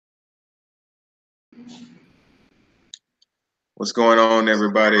What's going on,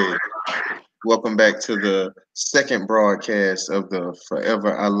 everybody? Welcome back to the second broadcast of the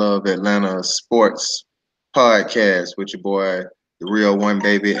Forever I Love Atlanta Sports podcast with your boy, the real one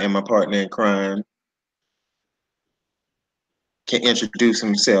baby, and my partner in crime. Can introduce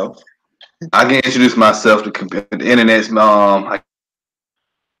himself. I can introduce myself to the internet's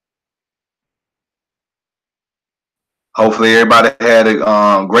hopefully everybody had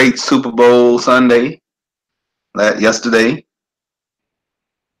a great Super Bowl Sunday yesterday.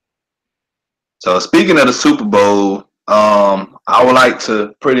 So speaking of the Super Bowl, I would like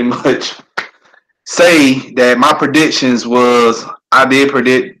to pretty much say that my predictions was I did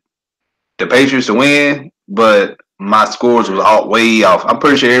predict the Patriots to win, but my scores was all way off. I'm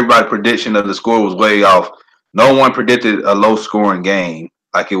pretty sure everybody's prediction of the score was way off. No one predicted a low scoring game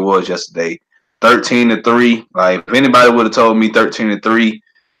like it was yesterday. 13-3. Like if anybody would have told me 13-3,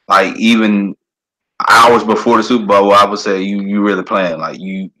 like even hours before the Super Bowl, I would say you really playing. Like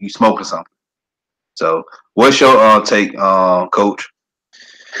you smoking something. So what's your take, coach?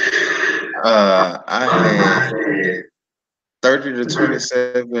 I had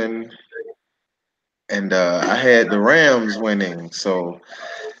 30-27, and I had the Rams winning. So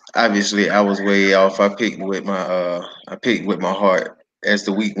obviously, I was way off. I picked with my heart as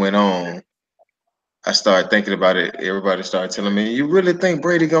the week went on. I started thinking about it. Everybody started telling me, "You really think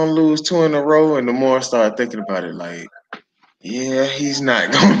Brady gonna lose two in a row?" And the more I started thinking about it, like, yeah, he's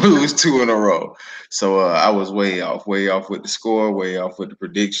not gonna lose two in a row. So I was way off with the score, way off with the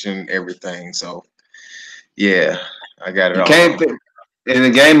prediction, everything. So yeah, I got it You all can't wrong. think in a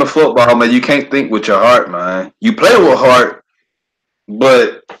game of football, man. You can't think with your heart, man. You play with heart,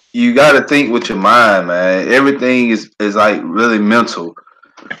 but you got to think with your mind, man. Everything is like really mental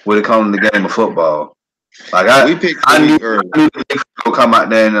when it comes to the game of football. Like We picked the I knew week early. I knew they was gonna come out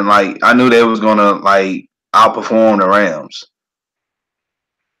there and like I knew they was gonna like outperform the Rams.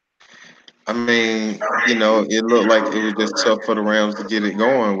 I mean, it looked like it was just tough for the Rams to get it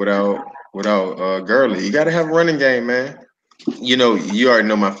going without Gurley. You got to have a running game, man. You already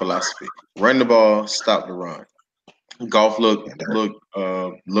know my philosophy: run the ball, stop the run. Golf looked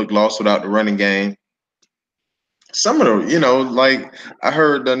lost without the running game. Some of the, like I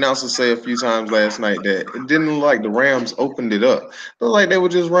heard the announcer say a few times last night that it didn't look like the Rams opened it up. It looked like they were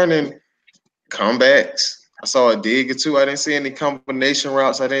just running comebacks. I saw a dig or two. I didn't see any combination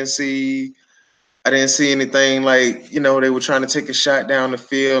routes. I didn't see anything like, they were trying to take a shot down the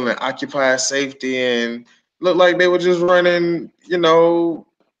field and occupy safety and looked like they were just running,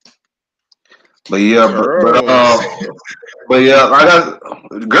 But yeah, curls. but yeah,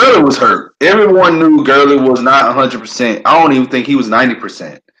 Gurley was hurt. Everyone knew Gurley was not 100%. I don't even think he was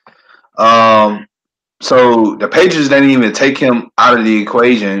 90%. Um, so the Patriots didn't even take him out of the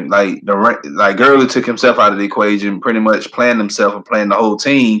equation. Like Gurley took himself out of the equation, pretty much playing himself and playing the whole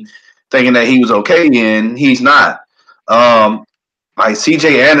team, thinking that he was okay, and he's not. Um, like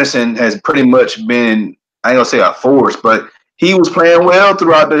C.J. Anderson has pretty much been, I ain't gonna say a force, but he was playing well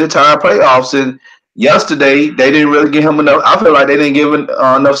throughout the entire playoffs. And yesterday they didn't really give him enough. I feel like they didn't give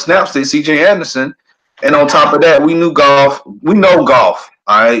enough snaps to C.J. Anderson. And on top of that, we knew golf. We know golf.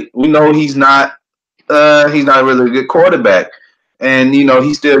 All right, we know he's not really a good quarterback, and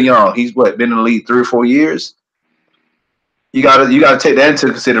he's still young. He's been in the league 3 or 4 years. You gotta take that into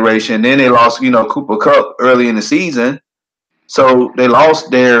consideration. Then they lost Cooper Cup early in the season, so they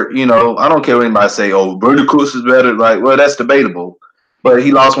lost their I don't care what anybody say. Oh, Brady Cooks is better. Like, well, that's debatable, but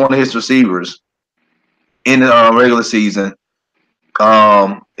he lost one of his receivers in the regular season.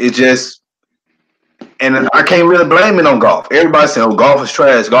 It just and I can't really blame it on golf. Everybody saying, "Oh, golf is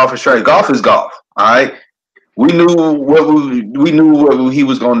trash. Golf is trash." Golf is golf. All right. We knew what he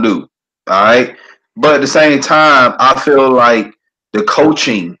was gonna do. All right, but at the same time, I feel like the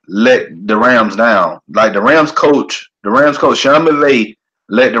coaching let the Rams down. Like the Rams coach Sean McVay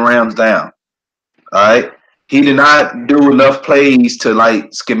let the Rams down. All right, he did not do enough plays to like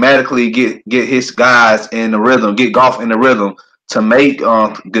schematically get his guys in the rhythm, get golf in the rhythm to make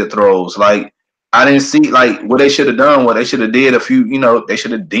good throws. Like I didn't see like what they should have done. What they should have did a few. They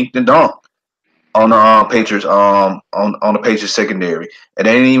should have dinked and dunked on the Patriots on the Patriots secondary, and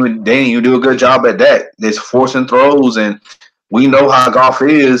they didn't even do a good job at that. There's forcing throws, and we know how golf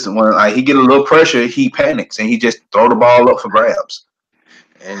is. When like he get a little pressure, he panics and he just throw the ball up for grabs.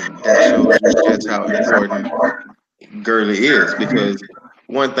 And that shows you just how important Gurley is because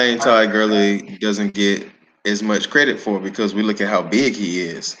one thing Todd Gurley doesn't get as much credit for because we look at how big he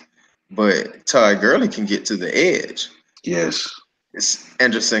is. But Todd Gurley can get to the edge. Yes,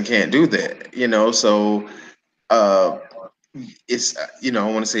 Anderson can't do that, So uh, it's I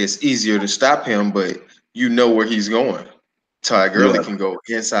want to say it's easier to stop him, but you know where he's going. Ty Gurley Yeah. can go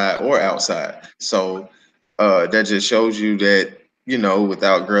inside or outside, so that just shows you that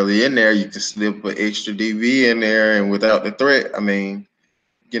without Gurley in there, you can slip an extra DB in there, and without the threat, I mean,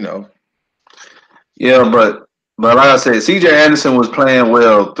 you know, Yeah, but like I said, CJ Anderson was playing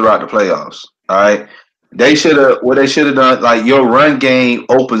well throughout the playoffs. All right. They should have done, like, your run game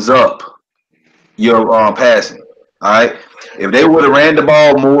opens up your passing. All right. If they would have ran the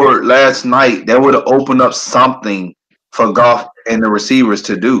ball more last night, that would have opened up something for Goff and the receivers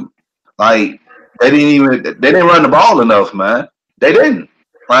to do. Like, they didn't run the ball enough, man. They didn't.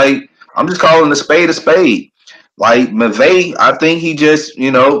 Like, I'm just calling a spade a spade. Like McVay, I think he just,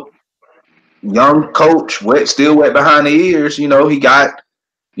 young coach, still wet behind the ears. He got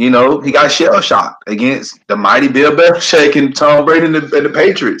shell shocked against the mighty Bill Belichick and Tom Brady and the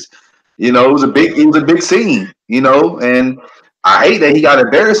Patriots. It was a big scene. And I hate that he got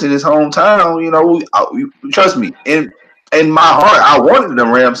embarrassed in his hometown. Trust me, in my heart, I wanted the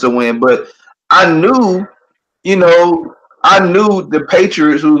Rams to win, but I knew, you know, I knew the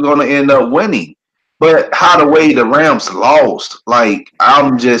Patriots were going to end up winning. But how the way the Rams lost, like,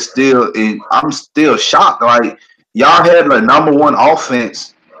 I'm still shocked. Like, y'all had the number one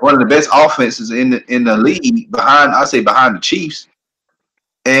offense, one of the best offenses in the league, behind the Chiefs,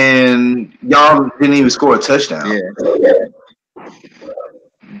 and y'all didn't even score a touchdown. yeah,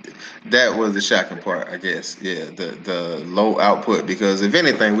 that was the shocking part, I guess. Yeah, the low output, because if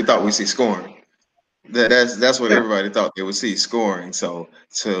anything, we thought we'd see scoring. That's what everybody thought they would see, scoring. So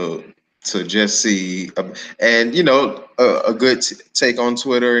to just see, and a good take on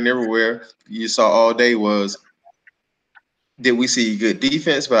Twitter and everywhere you saw all day was, did we see good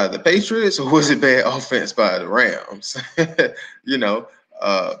defense by the Patriots, or was it bad offense by the Rams? you know,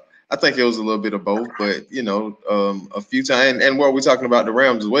 uh, I think it was a little bit of both, but a few times, and what we're talking about the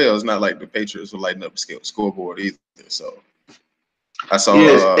Rams as well, it's not like the Patriots were lighting up the scoreboard either. So I saw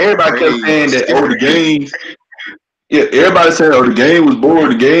Yes, everybody kept Brady saying that. skip Oh, the the game. game. Yeah, everybody said, "Oh, the game was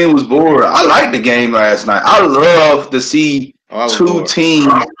bored. The game was bored." I liked the game last night. I love to see Oh, I was two bored. teams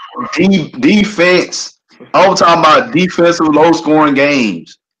defense. I'm talking about defensive, low scoring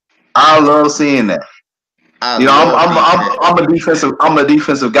games. I love seeing that. I love defense. I'm a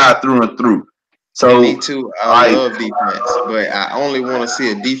defensive guy through and through. Me So, too. I like, love defense, but I only want to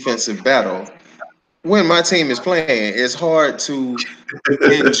see a defensive battle when my team is playing. It's hard to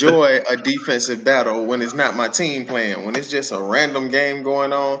enjoy a defensive battle when it's not my team playing. When it's just a random game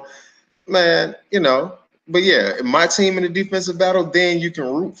going on, man, But yeah, my team in the defensive battle, then you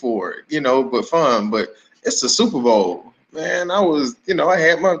can root for it, but fun. But it's the Super Bowl, man. I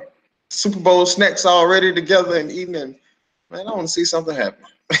had my Super Bowl snacks all ready together and eating, and man, I want to see something happen.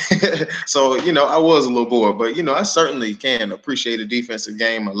 So, I was a little bored, but I certainly can appreciate a defensive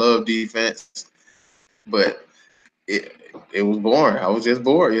game. I love defense, but it was boring. I was just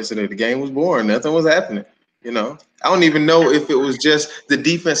bored yesterday. The game was boring. Nothing was happening. I don't even know if it was just the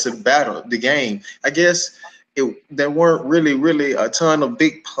defensive battle, the game. I guess there weren't really a ton of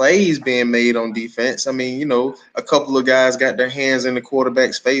big plays being made on defense. I mean, a couple of guys got their hands in the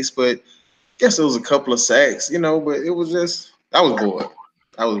quarterback's face, but I guess it was a couple of sacks. But it was just I was bored.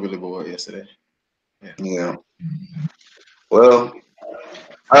 I was really bored yesterday. Yeah. yeah. Well,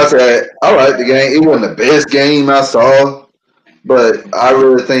 I said I liked the game. It wasn't the best game I saw, but I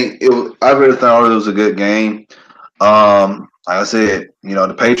really thought it was a good game. Like I said,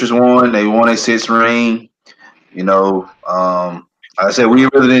 the Patriots won. They won a sixth ring. Like I said, we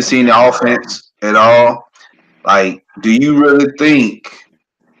really didn't see any offense at all. Like, do you really think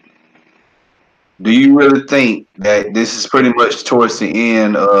that this is pretty much towards the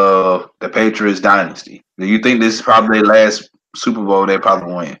end of the Patriots dynasty? Do you think this is probably their last Super Bowl they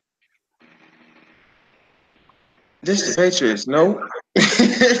probably win? This the Patriots. No.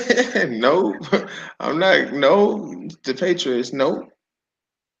 No. I'm not. No. The Patriots. No.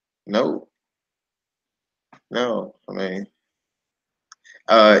 No. No. I mean,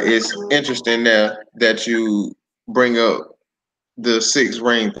 it's interesting now that you bring up the six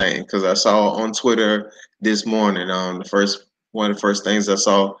ring thing, because I saw on Twitter this morning. The first one of the first things I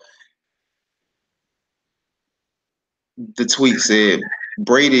saw, the tweet said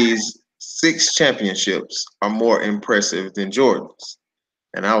Brady's six championships are more impressive than Jordan's,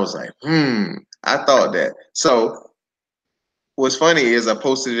 and I was like, I thought that. So what's funny is I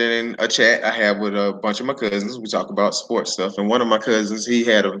posted it in a chat I have with a bunch of my cousins. We talk about sports stuff, and one of my cousins, he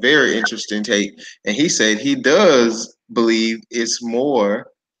had a very interesting take, and he said he does believe it's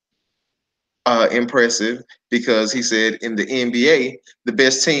more impressive, because he said in the NBA the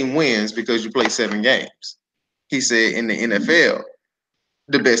best team wins because you play 7 games. He said in the NFL,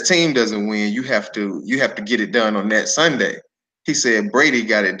 the best team doesn't win. You have to get it done on that Sunday. He said Brady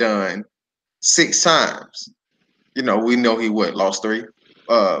got it done 6 times. We know he lost 3.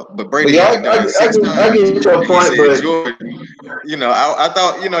 But But Brady yeah, got it done six I times. get your And he point, said but Jordan, I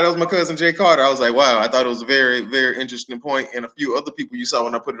thought, that was my cousin Jay Carter. I was like, wow, I thought it was a very, very interesting point. And a few other people you saw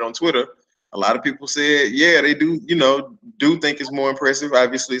when I put it on Twitter, a lot of people said, yeah, they do, do think it's more impressive.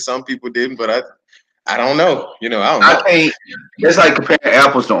 Obviously, some people didn't, but I don't know. I don't I know. can't. It's like comparing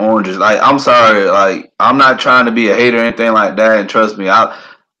apples to oranges. Like, I'm sorry. Like, I'm not trying to be a hater or anything like that. And trust me, I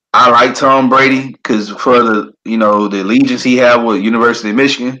like Tom Brady because for the allegiance he had with University of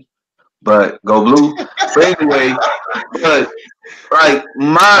Michigan, but go blue. But anyway, but like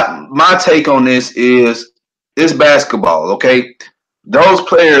my take on this is it's basketball. Okay, those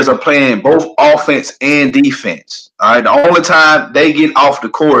players are playing both offense and defense. All right, the only time they get off the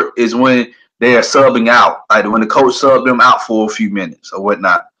court is when they are subbing out, like when the coach subbed them out for a few minutes or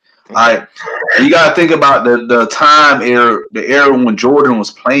whatnot. All right, you got to think about the time era, the era when Jordan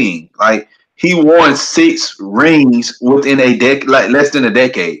was playing. Like he won 6 rings within a decade, like less than a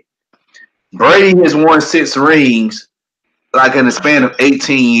decade. Brady has won 6 rings like in the span of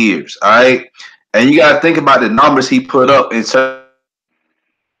 18 years. All right, and you got to think about the numbers he put up in.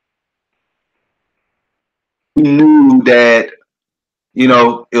 He knew that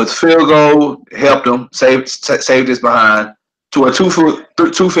it was field goal helped him saved us behind to a two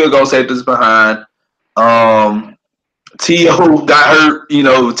field goal saved us behind. T.O. got hurt.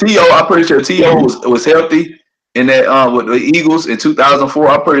 T.O. I'm pretty sure T.O. was healthy in that with the Eagles in 2004.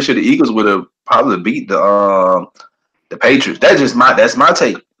 I'm pretty sure the Eagles would have probably beat the Patriots. That's my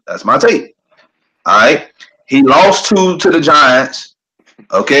take. That's my take. All right. He lost to the Giants.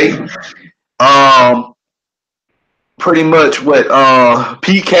 Okay. Pretty much what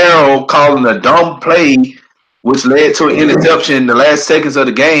Pete Carroll calling a dumb play, which led to an interception in the last seconds of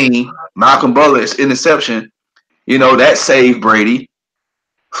the game. Malcolm Butler's interception, that saved Brady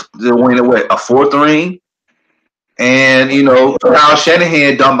to win a 4th ring. And Kyle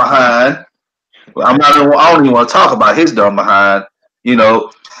Shanahan dumb behind. I don't even want to talk about his dumb behind.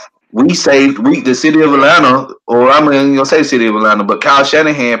 We saved the city of Atlanta, or I'm gonna say city of Atlanta, but Kyle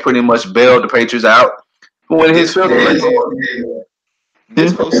Shanahan pretty much bailed the Patriots out when his field goal.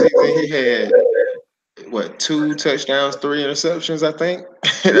 This postseason, he had 2 touchdowns, 3 interceptions. I think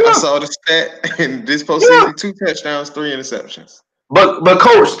I saw the stat. And this postseason, 2 touchdowns, 3 interceptions. But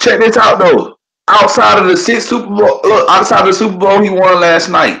coach, check this out though. Outside of the Super Bowl he won last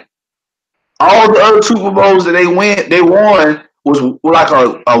night, all the other Super Bowls that they won was like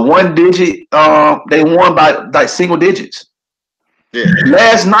a 1-digit. They won by like single digits. Yeah.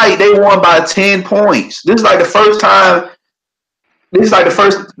 Last night they won by 10 points. This is like the first time. This is like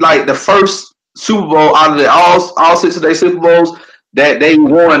the first Super Bowl out of all 6 of their Super Bowls that they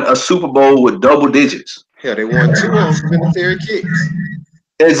won a Super Bowl with double digits. Yeah, they won 2 on military kicks.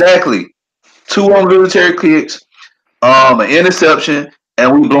 Exactly, 2 on military kicks, an interception,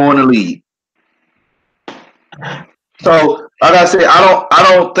 and we blowing the lead. So, like I said, I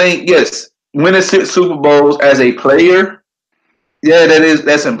don't think winning 6 Super Bowls as a player,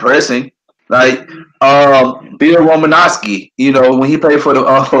 that's impressive. Like Bill Romanowski, when he played for the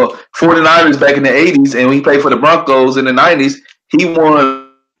 49ers back in the 80s and when he played for the Broncos in the 90s, he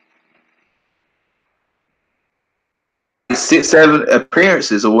won 6, 7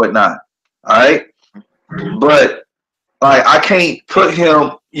 appearances or whatnot. All right. But like I can't put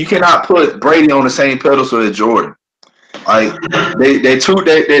him, you cannot put Brady on the same pedestal as Jordan. Like they're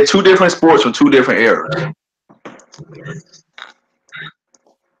two different sports from 2 different eras.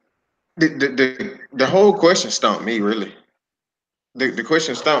 The whole question stumped me, really. The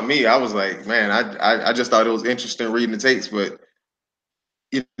question stumped me. I was like, man, I just thought it was interesting reading the takes, but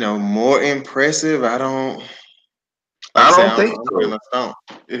more impressive. I don't think so. Kind of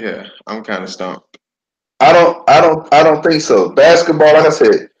stumped. Yeah, I'm kind of stumped. I don't think so. Basketball, like I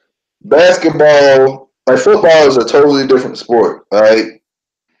said, like football is a totally different sport, right?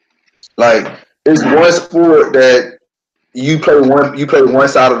 Like it's one sport that you play one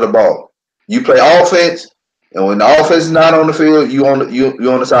side of the ball. You play offense, and when the offense is not on the field, you on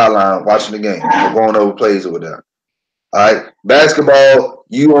the sideline watching the game or going over plays or whatever. All right, basketball,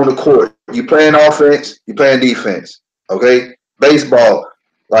 you on the court. You playing offense, you playing defense. Okay, baseball,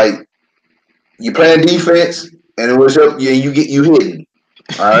 like you playing defense, and it was you hitting.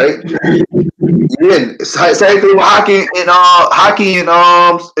 All right, yeah. Same thing with hockey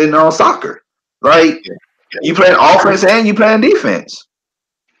and soccer. Like you playing offense and you playing defense.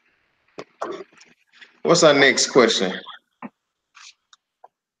 What's our next question?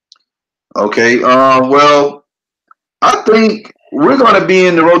 Okay. Well, I think we're going to be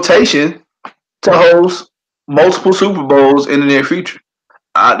in the rotation to host multiple Super Bowls in the near future.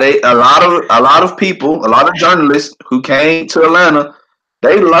 They a lot of people, a lot of journalists who came to Atlanta,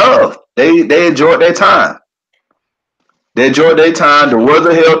 they enjoyed their time. They enjoyed their time. The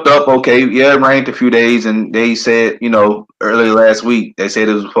weather held up okay. Yeah, it rained a few days, and they said, earlier last week they said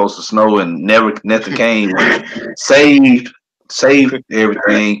it was supposed to snow, and never nothing came, which saved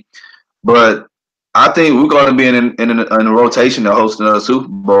everything. But I think we're going to be in a rotation to host another Super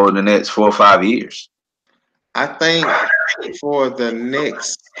Bowl in the next 4 or 5 years. I think for the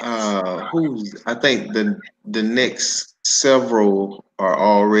next who's I think the next several are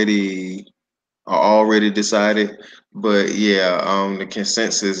already decided. But yeah, the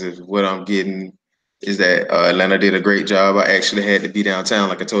consensus is what I'm getting is that Atlanta did a great job. I actually had to be downtown,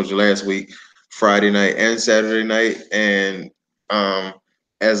 like I told you last week, Friday night and Saturday night, and um,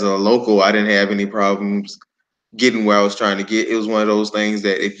 as a local, I didn't have any problems getting where I was trying to get. It was one of those things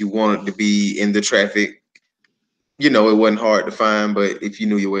that if you wanted to be in the traffic, it wasn't hard to find, but if you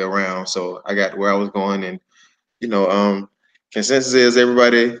knew your way around, so I got to where I was going, and you know, consensus is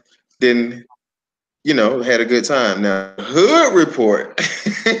everybody didn't had a good time. Now, the hood report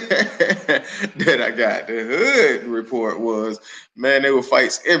that I got, the hood report was, man, there were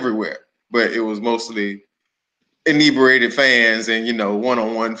fights everywhere, but it was mostly inebriated fans and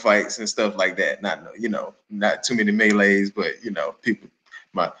one-on-one fights and stuff like that. Not too many melees, but people.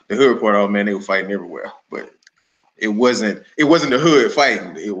 The hood report, oh man, they were fighting everywhere, but it wasn't the hood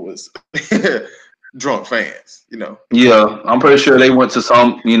fighting. It was drunk fans. Yeah, I'm pretty sure they went to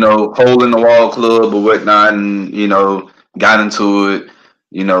some, hole in the wall club or whatnot, and got into it,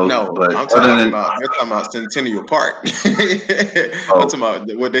 No, But I'm other talking than, about they're talking about Centennial Park. I'm oh talking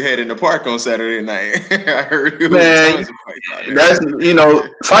about what they had in the park on Saturday night. I heard it was man, tons of fights out that's there.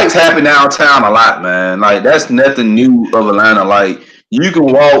 fights happen downtown a lot, man. Like that's nothing new of Atlanta. Like you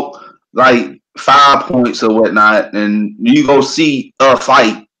can walk like 5 points or whatnot, and you go see a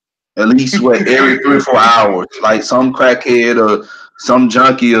fight at least every 3 or 4 hours. Like some crackhead or some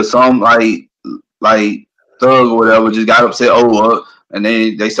junkie or some like thug or whatever just got upset over, and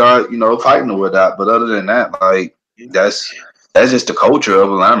then they start fighting or whatnot. But other than that, like that's that's just the culture of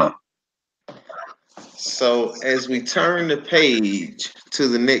Atlanta. So as we turn the page to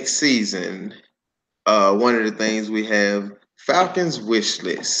the next season, one of the things we have Falcons wish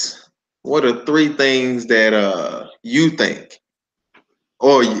list. What are three things that you think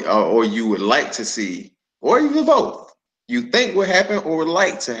or you would like to see, or even both, you think would happen or would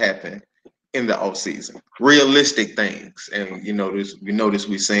like to happen in the off season? Realistic things, and you notice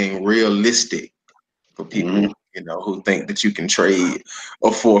we're saying realistic for Mhm. people who think that you can trade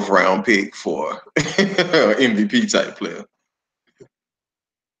a fourth round pick for MVP type player.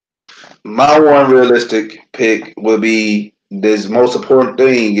 My one realistic pick will be this most important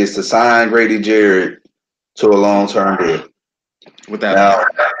thing is to sign Grady Jarrett to a long term deal. Without a Now, doubt.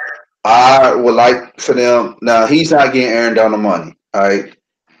 I would like for them. Now, he's not getting Aaron Donald money. All right.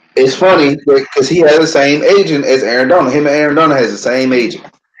 It's funny because he has the same agent as Aaron Donald. Him and Aaron Donald has the same agent.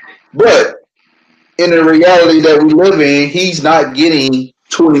 But in the reality that we live in, he's not getting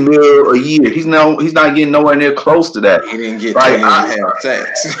 20 mil a year. He's not getting nowhere near close to that. He didn't get Like 20 and a half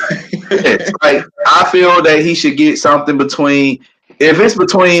sacks. yes, like I feel that he should get something between if it's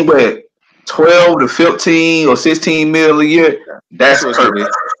between what 12 to 15 or 16 mil a year, That's that's what it's gonna be.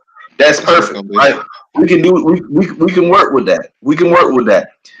 perfect. That's That's what it's perfect. gonna be. Like we can do we can work with that. We can work with that.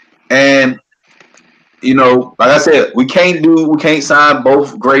 And like I said, we can't sign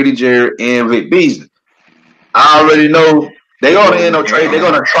both Grady Jarrett and Vic Beasley. I already know they're gonna But end we up trade. They're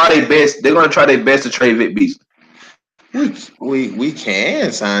can. gonna try their best. They're gonna try their best to trade Vic Beasley. We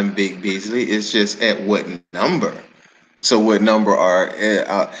can sign Big Beasley. It's just at what number. So what number are?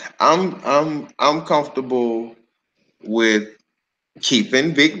 I'm comfortable with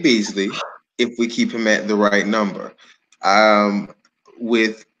keeping Vic Beasley if we keep him at the right number. Um,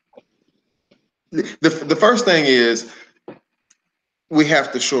 with the first thing is we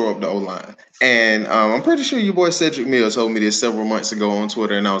have to shore up the O line, and I'm pretty sure your boy Cedric Mills told me this several months ago on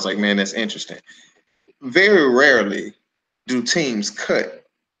Twitter, and I was like, man, that's interesting. Very rarely do teams cut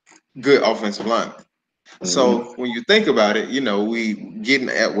good offensive linemen. Mm-hmm. So when you think about it, we getting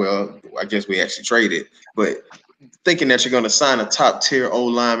at I guess we actually traded, but thinking that you're going to sign a top tier O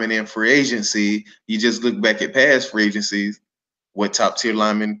lineman in free agency, you just look back at past free agencies. What top tier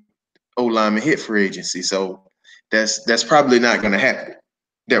O lineman hit free agency? So that's probably not going to happen.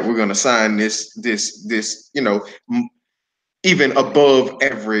 That we're going to sign this even above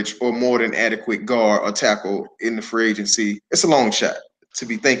average or more than adequate guard or tackle in the free agency. It's a long shot to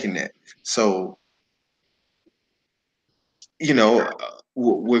be thinking that. So you know,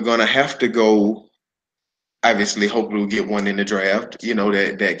 we're gonna have to go. Obviously, hopefully, we'll get one in the draft. You know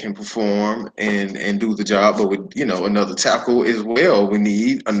that can perform and do the job. But with another tackle as well, we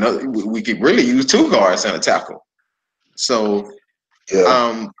need another. We could really use two guards and a tackle. So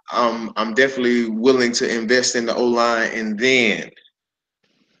Yeah. I'm definitely willing to invest in the O line and then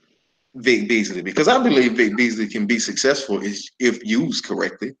Vic Beasley because I believe Vic Beasley can be successful if used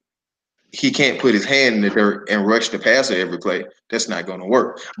correctly. He can't put his hand in the dirt and rush the passer every play. That's not going to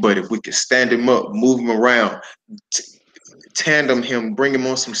work. But if we can stand him up, move him around, t- tandem him, bring him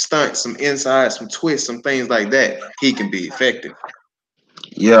on some stunts, some inside, some twists, some things like that, he can be effective.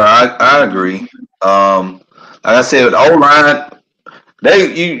 Yeah, I agree. Like I said, O line,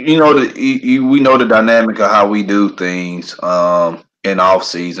 they you know we know the dynamic of how we do things in off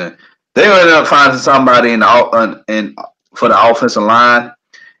season. They end up finding somebody in for the offensive line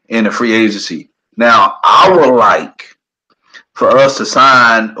in the free agency. Now, I would like for us to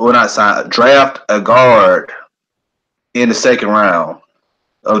sign or not sign, draft a guard in the second round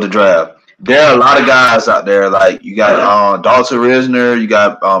of the draft. There are a lot of guys out there. Like you got Dalton Risner, you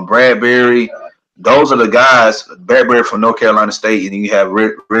got Bradbury. Those are the guys. Bradbury from North Carolina State, and you have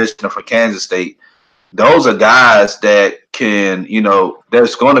Risner from Kansas State. Those are guys that can,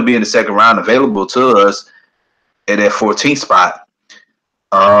 that's going to be in the second round available to us at that 14th spot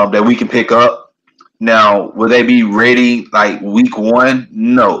that we can pick up. Now, will they be ready like week one?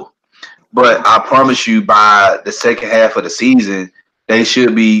 No. But I promise you, by the second half of the season, they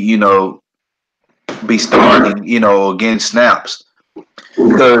should be starting, getting snaps.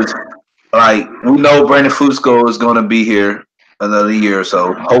 Because like we know Brandon Fusco is going to be here another year or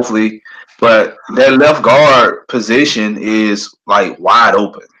so, hopefully. But that left guard position is like wide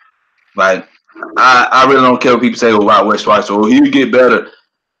open. Like I really don't care what people say about West Rice or he'll get better.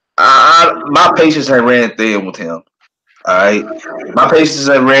 My patience had ran thin with him. All right, my patience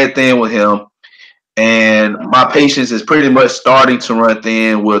had ran thin with him, and my patience is pretty much starting to run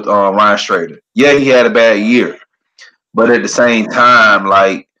thin with Ryan Strader. Yeah, he had a bad year, but at the same time,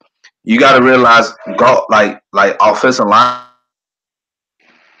 like you got to realize, go like offensive line,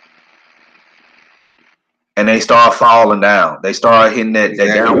 and they start falling down. They start hitting that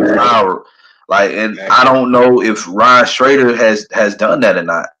Exactly. down spiral. Like, and I Exactly. don't know if Ryan Strader has done that or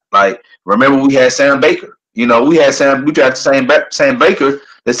not. Like, remember we had Sam Baker. We drafted Sam Baker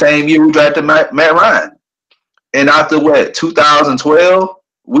the same year we drafted Matt Ryan. And after what 2012,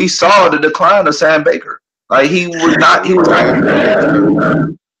 we saw the decline of Sam Baker. Like he was not.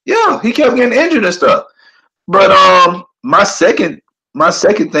 Yeah, he kept getting injured and stuff. But my second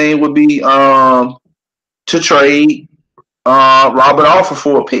thing would be to trade Robert Alford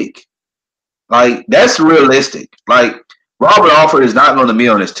for a pick. Like that's realistic. Like Robert Alford is not going to be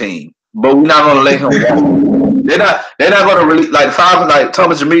on this team, but we're not going to let him walk. They're not going to really like five like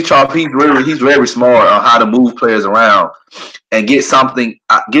Thomas Dimitrov. He's very smart on how to move players around and get something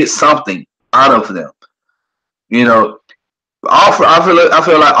out of them. You know, I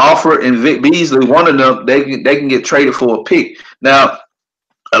feel like Alford and Vic Beasley, one of them, they can get traded for a pick. Now,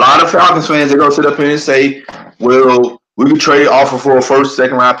 a lot of Falcons fans they go sit up here and say, "Well, we can trade Alford for a first,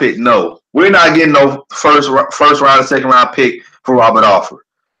 second round pick." No, we're not getting no first round or second round pick for Robert Alford.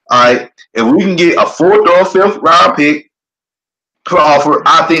 All right, if we can get a fourth or fifth round pick for Alford,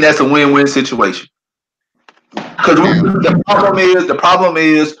 I think that's a win-win situation. Because Now, the problem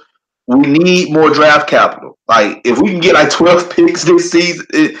is we need more draft capital. Like if we can get like 12 picks this season,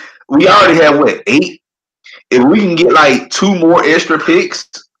 we already have what 8. If we can get like 2 more extra picks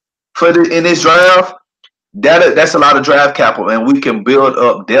in this draft, that's a lot of draft capital, and we can build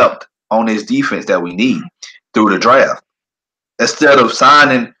up depth on this defense that we need through the draft instead of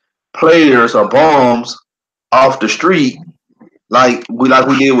signing players or bums off the street like we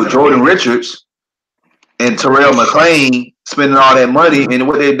did with Jordan Richards and Terrell McClain spending all that money, and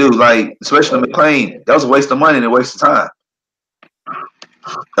what they do, like especially McClain, that was a waste of money and a waste of time.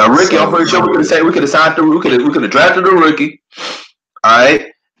 Ricky, I'm so pretty sure we could have signed the we could have drafted a rookie, all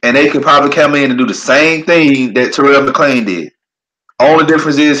right, and they could probably come in and do the same thing that Terrell McClain did. Only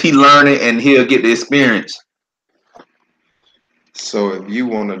difference is he learning and he'll get the experience. so if you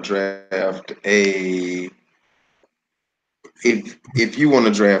want to draft if you want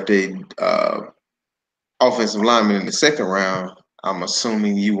to draft a offensive lineman in the second round, I'm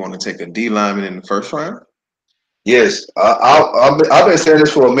assuming you want to take a D lineman in the first round. Yes, I've been saying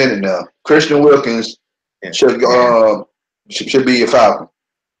this for a minute now. Christian Wilkins Yeah, should yeah. should be a Falcon.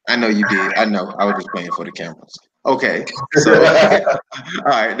 I know you did. I know. I was just playing for the cameras. Okay, so all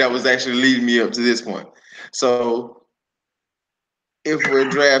right, that was actually leading me up to this point. So if we're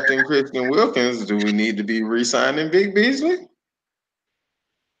drafting Christian Wilkins, do we need to be re-signing Big Beasley?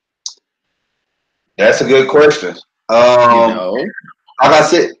 That's a good question. You know, Like I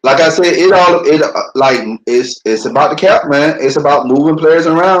said, it's about the cap, man. It's about moving players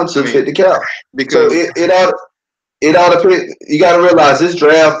around to I mean, fit the cap. So because it all depends. You got to realize this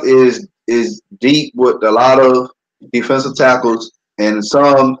draft is deep with a lot of defensive tackles and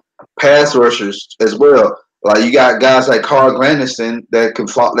some pass rushers as well. Like you got guys like Carl Granderson that can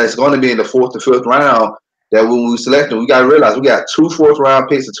fall, that's going to be in the 4th to 5th round. That when we select them, we got to realize we got 2 4th round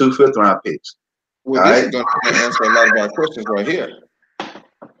picks and 2 5th round picks. well, All this is right. going to answer a lot of our questions right here.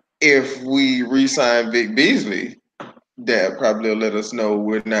 If we re-sign Vic Beasley, that probably will let us know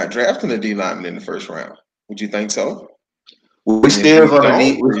we're not drafting a D lineman in the first round. Would you think so? We And if still we gonna don't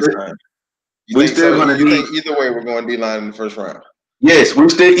need. re-sign, you We think still so? gonna You need. think either way we're going D line in the first round? Yes, we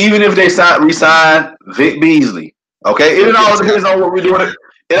still even if they resign Vic Beasley. Okay, Go it get a all depends on tackle. what we're doing.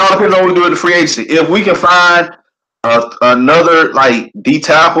 It all depends on what we do with the free agency. If we can find another like D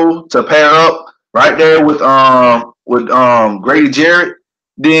tackle to pair up right there with Grady Jarrett,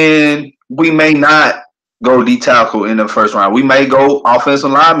 then we may not go D tackle in the first round. We may go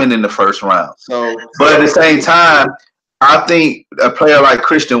offensive lineman in the first round. So But at the same time, I think a player like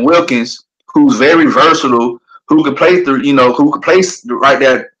Christian Wilkins, who's very versatile, who could play through, who could play right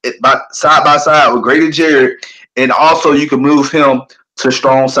there side by side with Grady Jarrett, and also you can move him to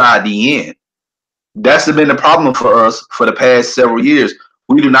strong side the end. That's been the problem for us for the past several years.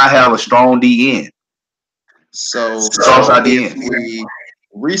 We do not have a strong D end, so strong side D if end. we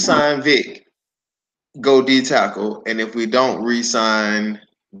re-sign Vic, go D tackle, and if we don't re-sign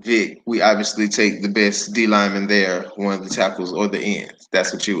Vic, we obviously take the best D lineman there, one of the tackles or the ends.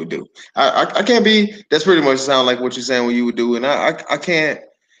 That's what you would do. I can't be. That's pretty much sound like what you're saying. What you would do, and I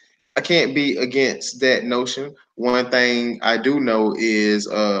can't be against that notion. One thing I do know is,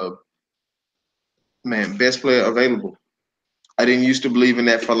 man, best player available. I didn't used to believe in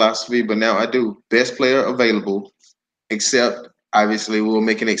that philosophy, but now I do. Best player available, except obviously we'll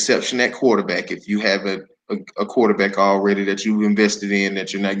make an exception at quarterback if you have a quarterback already that you've invested in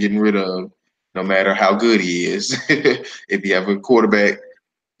that you're not getting rid of, no matter how good he is. If you have a quarterback,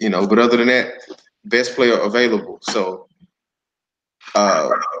 but other than that, best player available. So uh,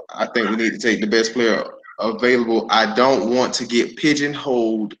 I think we need to take the best player available. I don't want to get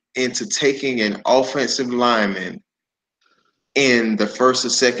pigeonholed into taking an offensive lineman in the first or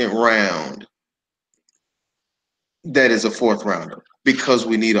second round that is a 4th rounder because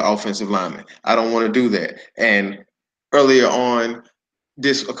we need an offensive lineman. I don't want to do that. And earlier on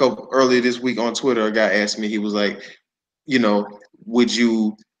earlier this week on Twitter, a guy asked me, he was like, you know, would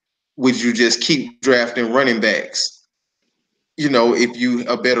you just keep drafting running backs, if you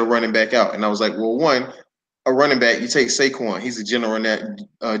a better running back out? And I was like, well, one, a running back, you take Saquon, he's a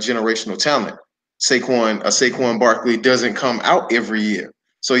generational talent. Saquon Barkley doesn't come out every year.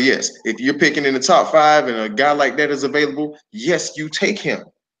 So yes, if you're picking in the top 5 and a guy like that is available, yes, you take him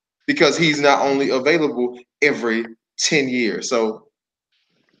because he's not only available every 10 years. So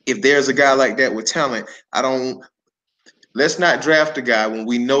if there's a guy like that with talent, let's not draft a guy when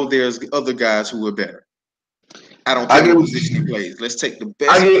we know there's other guys who are better. I don't I care get, what position he plays. Let's take the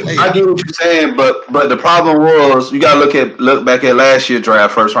I best get, player. I get what you're saying, but the problem was you got to look back at last year's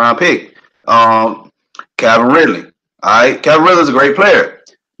draft first round pick, Calvin Ridley. All right, Calvin Ridley's a great player,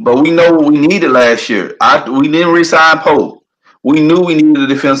 but we know what we needed last year. We didn't resign Poe. We knew we needed a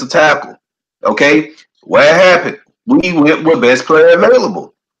defensive tackle. Okay, what happened? We went with best player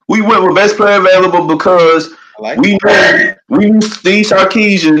available. We went with best player available because I like we it. knew Steve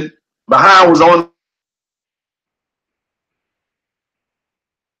Sarkisian behind was on.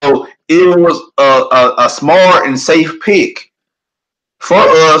 So it was a smart and safe pick for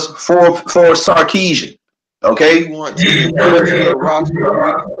us for Sarkisian. We Okay. want to improve your roster.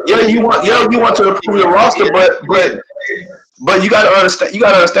 You want to improve your roster, but you got to understand. You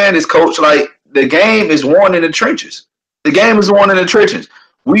got to understand this, coach. Like the game is won in the trenches. The game is won in the trenches.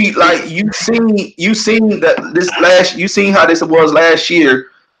 We like you seen that this last you seen how this was last year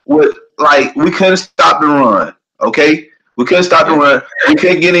with like we couldn't stop the run. Okay, we couldn't stop the Yeah. run. We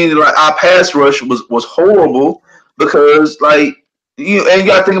couldn't get any like our pass rush was horrible because like you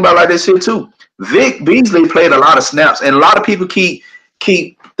got to think about it like this here too. Vic Beasley played a lot of snaps, and a lot of people keep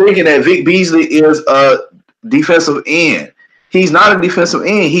thinking that Vic Beasley is a defensive end. He's not a defensive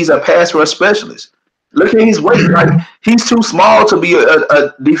end. He's a pass rush specialist. Look at his weight. Like he's too small to be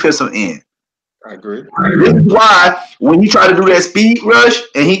a defensive end. I agree. This is why when he try to do that speed rush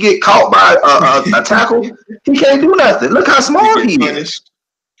and he get caught by a tackle, he can't do nothing. Look how small You he get is. punished.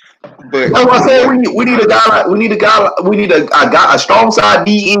 But That's what I said. We need a guy like we need a guy a strong side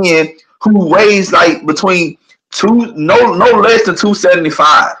D end who weighs like between no less than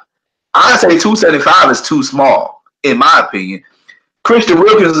 275. I say 275 is too small, in my opinion. Christian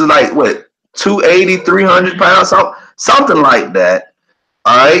Wilkins is like what 280, 300 pounds, something like that.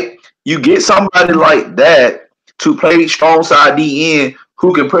 All right, you get somebody like that to play strong side DN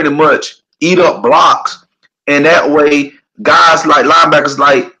who can pretty much eat up blocks, and that way guys like linebackers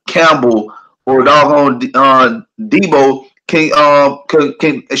like Campbell or doggone Debo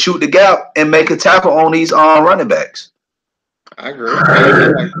can shoot the gap and make a tackle on these running backs. I agree. I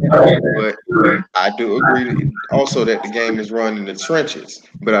agree like that. But I do agree also that the game is run in the trenches.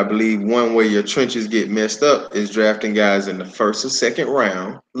 But I believe one way your trenches get messed up is drafting guys in the first or second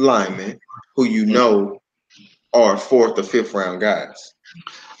round, linemen, who you know are fourth or fifth round guys.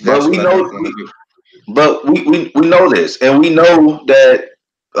 But That's we what I think know, you want to do. but we know this, and we know that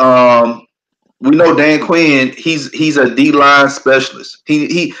we know Dan Quinn. He's a D line specialist.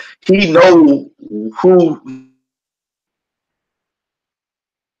 He know who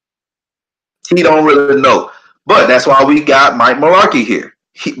he don't really know. But that's why we got Mike Malarkey here.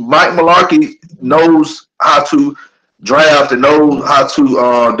 Mike Malarkey knows how to draft and knows how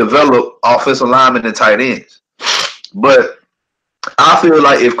to develop offensive linemen and tight ends. But I feel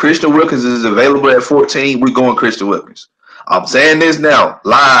like if Christian Wilkins is available at 14, we're going Christian Wilkins. I'm saying this now,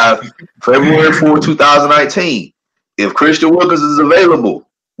 live, February 2019. If Christian Wilkins is available,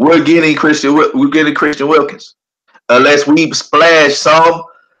 we're getting Christian Wilkins. Unless we splash some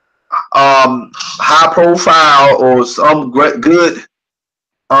high profile or some good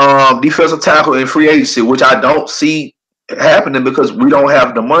defensive tackle in free agency, which I don't see happening because we don't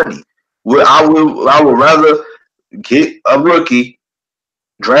have the money. I would rather get a rookie,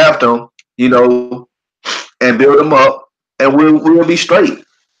 draft him, and build him up, and we'll be straight.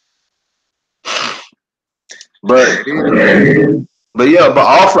 But but yeah, but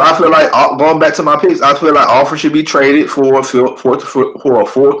offer. I feel like going back to my picks. I feel like offer should be traded for a fourth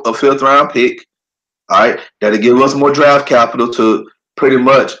or fifth round pick. All right, that'll give us more draft capital to pretty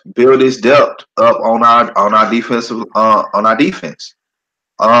much build this depth up on our defensive on our defense.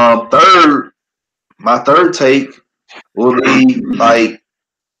 Third, my third take will be like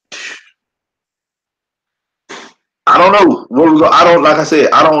I don't know what we go. I don't like I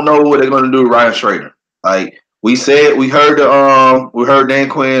said I don't know what they're going to do with Ryan Schrader. Like we heard Dan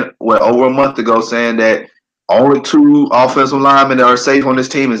Quinn over a month ago saying that only two offensive linemen that are safe on this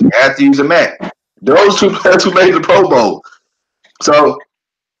team is Matthews and Mack. Those two players who made the Pro Bowl. So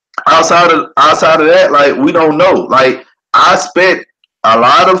outside of that, like we don't know. Like I expect a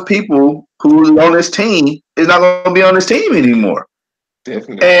lot of people who are on this team is not going to be on this team anymore,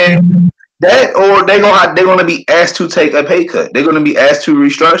 Definitely. and that or they're gonna be asked to take a pay cut. They're gonna be asked to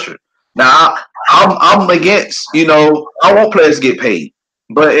restructure. Now I'm against I want players to get paid,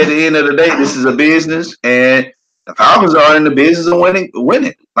 but at the end of the day, this is a business, and the Falcons are in the business of winning.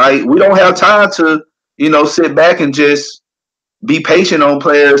 Winning. Like we don't have time to sit back and just be patient on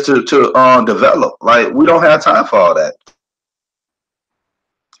players to develop. Like we don't have time for all that.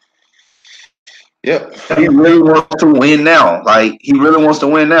 Yep. He really wants to win now. Like he really wants to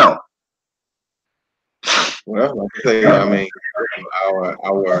win now. Well, like I say, I mean,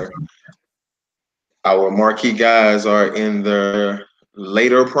 our our marquee guys are in their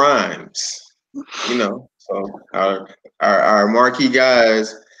later primes. So our marquee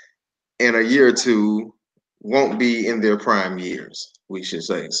guys in a year or two won't be in their prime years. We should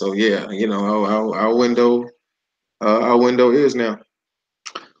say. So yeah, our window is now.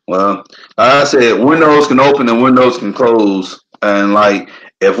 Well, like I said, windows can open and windows can close. And like,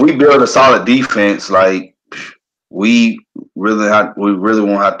 if we build a solid defense, like we we really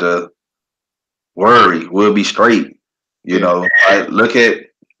won't have to worry. We'll be straight. Yeah. Like look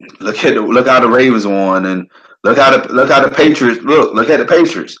how the Ravens won, and look how the Patriots look at the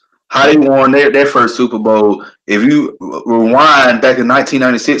Patriots. How they won their first Super Bowl. If you rewind back in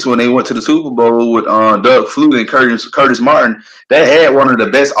 1996 when they went to the Super Bowl with Doug Flutie and Curtis Martin, they had one of the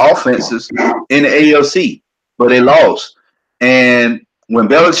best offenses in the AFC, but they lost. And when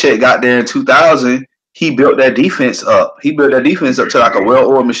Belichick got there in 2000, he built that defense up. He built that defense up to like a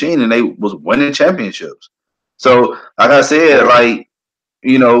well-oiled machine, and they was winning championships. So, like I said, like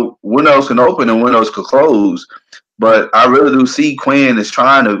windows can open and windows can close. But I really do see Quinn is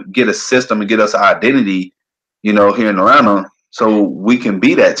trying to get a system and get us an identity, here in Atlanta, so we can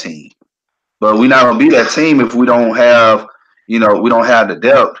be that team. But we're not gonna be that team if we don't have, we don't have the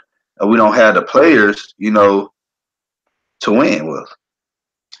depth and we don't have the players, to win with.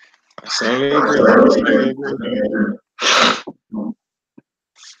 I certainly agree.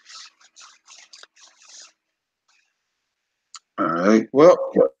 All right. Well,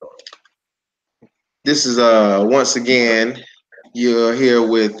 this is once again you're here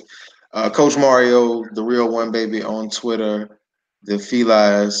with Coach Mario, the real one, baby, on Twitter. The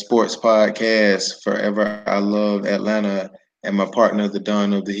Feli Sports Podcast. Forever, I love Atlanta, and my partner, the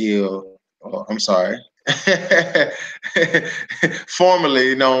Don of the Hill. Oh, I'm sorry.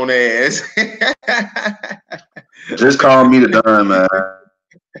 Formerly known as. Just call me the Don, man.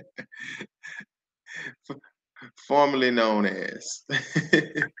 Formerly known as.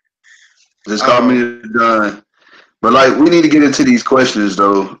 Just call me the Don. But like, we need to get into these questions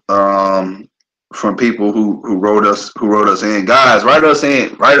though. From people who wrote us in. Guys, write us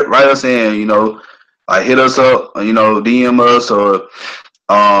in. Write us in. Like hit us up. DM us or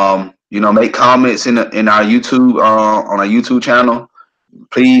make comments in our YouTube on our YouTube channel.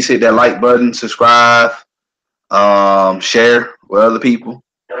 Please hit that like button, subscribe, share with other people.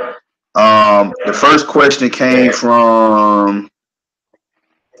 The first question came from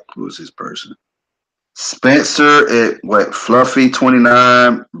who's this person? Spencer at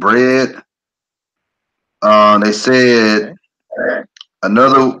Fluffy29 Bread. They said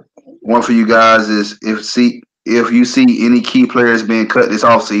another one for you guys is if you see any key players being cut this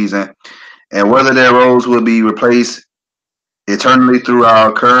offseason and whether their roles will be replaced internally through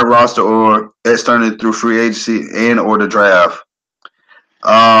our current roster or externally through free agency and or the draft.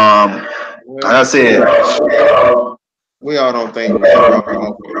 Like I said, we all don't think Robert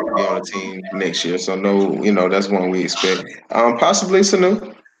Hoffman will be on the team next year, so no, that's one we expect. Possibly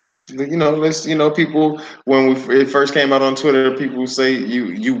Sanu. People when it first came out on Twitter, people say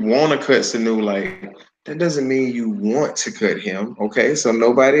you want to cut Sanu. Like that doesn't mean you want to cut him. Okay, so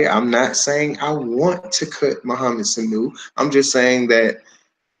I'm not saying I want to cut Mohamed Sanu. I'm just saying that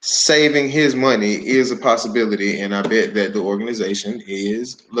saving his money is a possibility, and I bet that the organization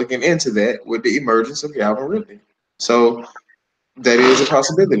is looking into that with the emergence of Calvin Ridley. So that is a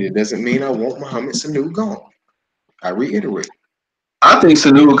possibility. It doesn't mean I want Mohamed Sanu gone. I reiterate. I think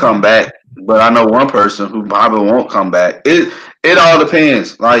Sanu will come back, but I know one person who probably won't come back. It all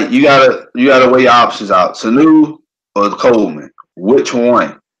depends. Like you gotta weigh your options out. Sanu or Coleman. Which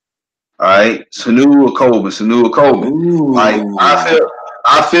one? All right, Sanu or Coleman. Sanu or Coleman. Ooh. Like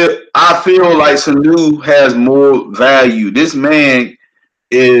I feel like Sanu has more value. This man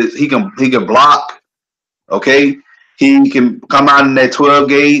he can block. Okay, he can come out in that 12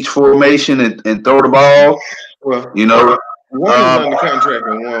 gauge formation and throw the ball. Well, one is under contract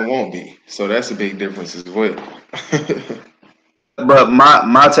and one won't be, so that's a big difference as well. But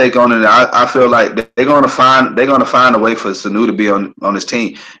my take on it, I feel like they're gonna find a way for Sanu to be on this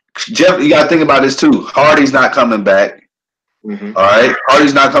team. Jeff, you gotta think about this too. Hardy's not coming back. Mm-hmm. All right,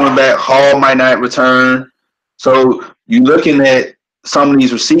 Hardy's not coming back. Hall might not return. So you're looking at some of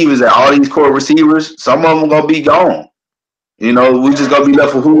these receivers, at all these core receivers. Some of them are gonna be gone. We just gonna be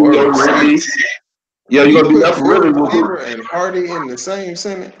left with Julio Ridley. Yeah, you're gonna be left with Ridley and Hardy in the same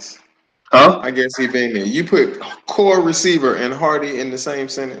sentence. Huh? I guess he been here. You put core receiver and Hardy in the same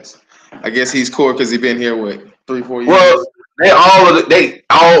sentence. I guess he's core because he been here 3-4 years. Well, they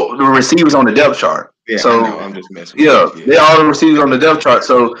all the receivers on the depth chart. Yeah, so I know, I'm just messing. Yeah, they all the receivers on the depth chart.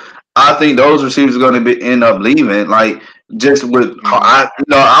 So I think those receivers are going to end up leaving. Like just with I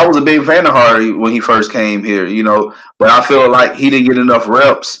was a big fan of Hardy when he first came here. But I feel like he didn't get enough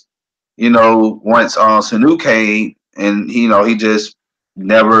reps. Once Sanu came, and he just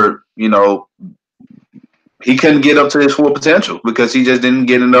never. He couldn't get up to his full potential because he just didn't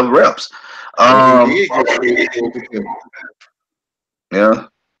get enough reps. Yeah.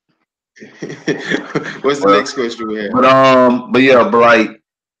 What's the next question we have? But like,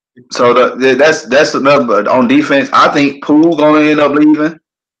 so that's another. But on defense, I think Poole gonna end up leaving.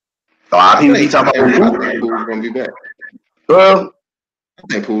 I think Poole's gonna be back. Well, I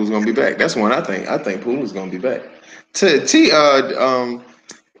think Poole's gonna be back. That's one I think. I think Poole's gonna be back.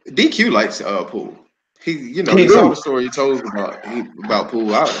 DQ likes Poole. He saw the story he told about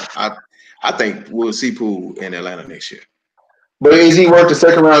Poole. I think we'll see Poole in Atlanta next year. But is he worth the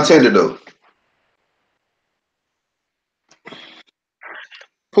second round tender though?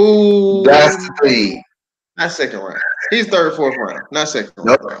 Poole. That's the thing. Not second round. He's third, fourth round. Not second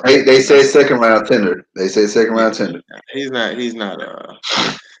round. Nope. They say second round tender. He's not. Not second.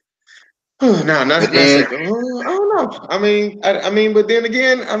 I don't know. I mean, but then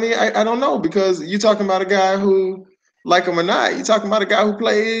again, I don't know because you're talking about a guy who, like him or not, you're talking about a guy who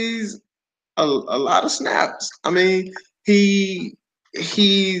plays a lot of snaps. I mean, we've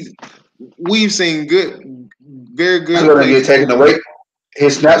seen very good. He's going to get taken away.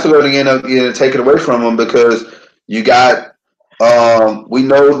 His snaps are going to end up getting taken away from him because you got. We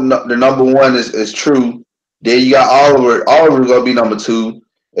know the number one is true. Then you got Oliver. Oliver's going to be number 2.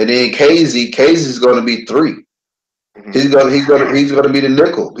 And then Casey is going to be 3. Mhm. He's gonna be the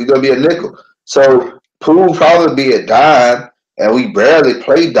nickel. He's gonna be a nickel. So Poole probably be a dime, and we barely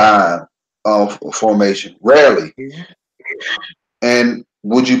play dime formation. Rarely. Yeah. And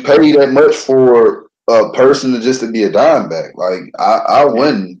would you pay that much for a person to just to be a dime back? Like I Yeah.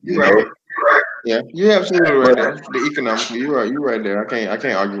 wouldn't, You're right. Yeah, you're absolutely right But there. The economical, you're right. You're right there. I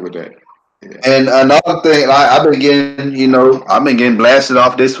can't argue with that. Yeah. and another thing, I've been getting, I've been getting blasted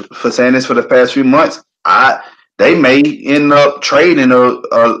off this for saying this for the past few months. They may end up trading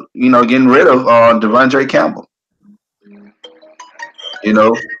getting rid of Devondre Campbell. You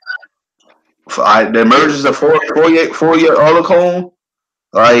know, the emergence of four year Olacombe,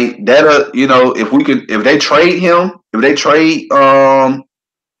 like that. If they trade him, if they trade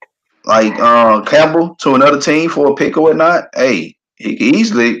Campbell to another team for a pick or whatnot, hey, he can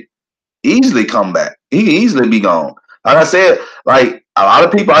easily come back. He can easily be gone. Like I said, like a lot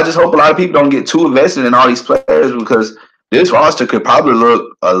of people, I just hope a lot of people don't get too invested in all these players because this roster could probably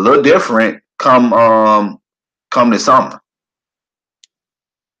look a little different come this summer.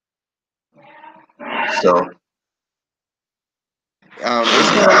 So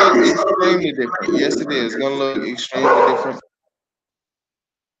It's gonna look extremely different. Yes, it is. It's gonna look extremely different.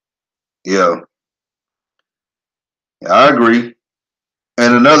 yeah, I agree.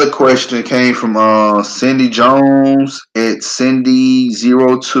 And another question came from Cindy Jones at Cindy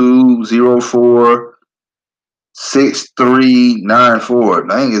 0204639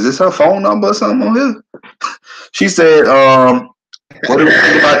 Dang, is this her phone number or something on here? She said, what do we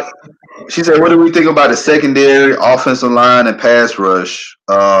think about She said, "What do we think about the secondary, offensive line, and pass rush?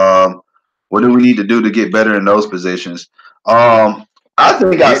 What do we need to do to get better in those positions?" I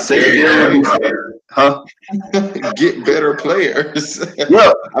think our Get better secondary, players. huh? Get better players.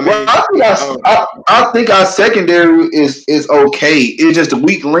 Yeah. I Well, mean, um, I think our secondary is okay. It's just a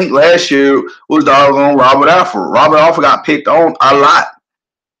weak link last year was doggone Robert Alford. Robert Alford got picked on a lot.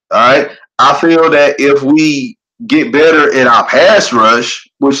 All right. I feel that if we get better in our pass rush,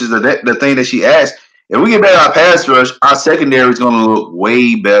 which is the thing that she asked, if we get better in our pass rush, our secondary is going to look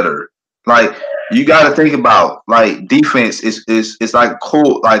way better. Like you got to think about like defense is like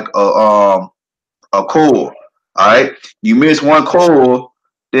cool like a core. All right, you miss one core,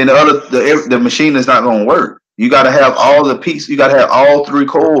 then the machine is not going to work. You got to have all the pieces. You got to have all three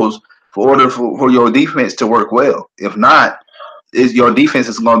cores for order for your defense to work well. If not, your defense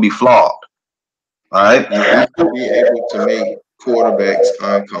is going to be flawed. All right. you have to be able to make quarterbacks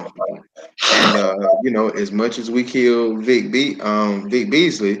uncomfortable. And as much as we kill Vic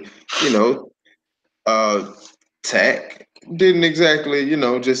Beasley, you know, uh, Tack didn't exactly,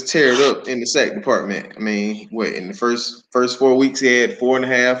 just tear it up in the sack department. I mean, what in the first 4 weeks he had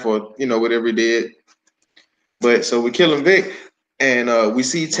 4.5 or whatever he did. But so we kill him Vic, and we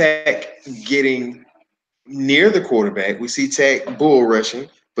see Tack getting near the quarterback. We see Tack bull rushing,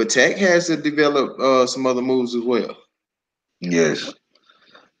 but Tack has to develop some other moves as well. Yes.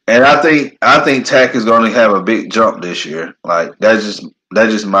 And I think Tech is going to have a big jump this year. Like that's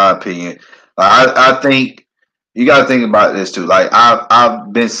just my opinion. I think you got to think about this too. Like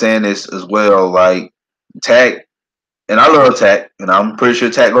I've been saying this as well. Like Tech, and I love Tech, and I'm pretty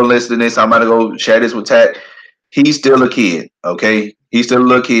sure Tech gonna listen to this. I'm gonna go share this with Tech. He's still a kid, okay? He's still a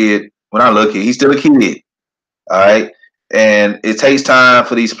little kid. Well, not a little kid. He's still a kid. All right. And it takes time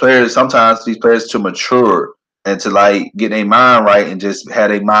for these players, sometimes these players to mature and to like get their mind right and just have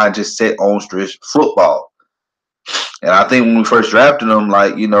their mind just set on strict football. And I think when we first drafted him,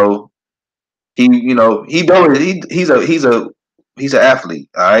 like, he knows he's an athlete,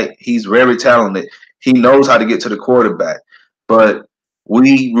 all right? He's very talented. He knows how to get to the quarterback. But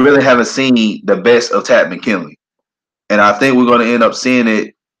we really haven't seen the best of Tat McKinley. And I think we're gonna end up seeing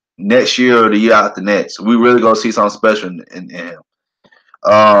it next year or the year after next. We really gonna see something special in him.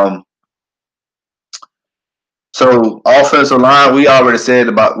 Um, so offensive line, we already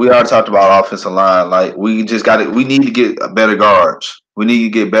talked about offensive line. Like we just got it. We need to get better guards. We need to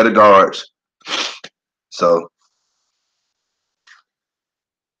get better guards. So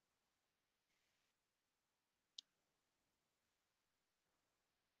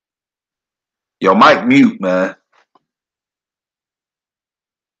yo, Mike mute, man.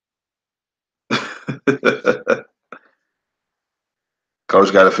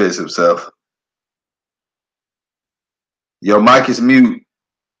 Coach got to fix himself. Yo, Mike is mute.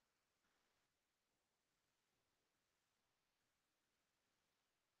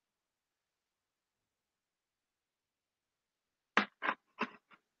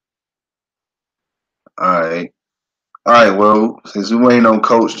 All right. All right. Well, since we waiting on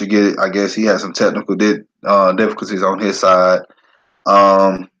Coach to get it, I guess he had some technical difficulties on his side.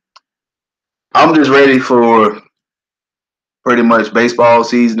 Um, I'm just ready for pretty much baseball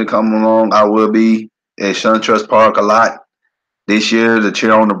season to come along, I will be at SunTrust Park a lot this year to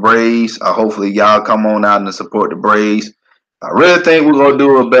cheer on the Braves. Hopefully, y'all come on out and support the Braves. I really think we're gonna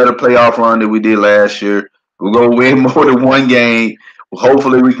do a better playoff run than we did last year. We're gonna win more than one game.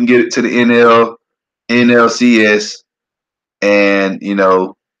 Hopefully, we can get it to the NLCS, and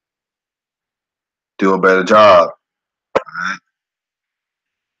do a better job.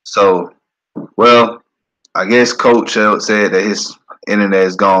 So, well, I guess Coach said that his internet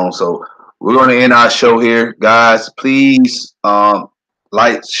is gone. So we're going to end our show here, guys. Please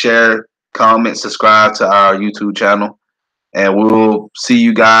like, share, comment, subscribe to our YouTube channel, and we'll see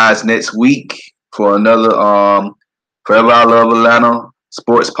you guys next week for another Forever I Love Atlanta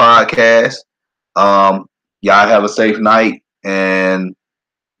sports podcast. Y'all have a safe night and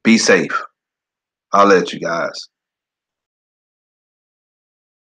be safe. I'll let you guys.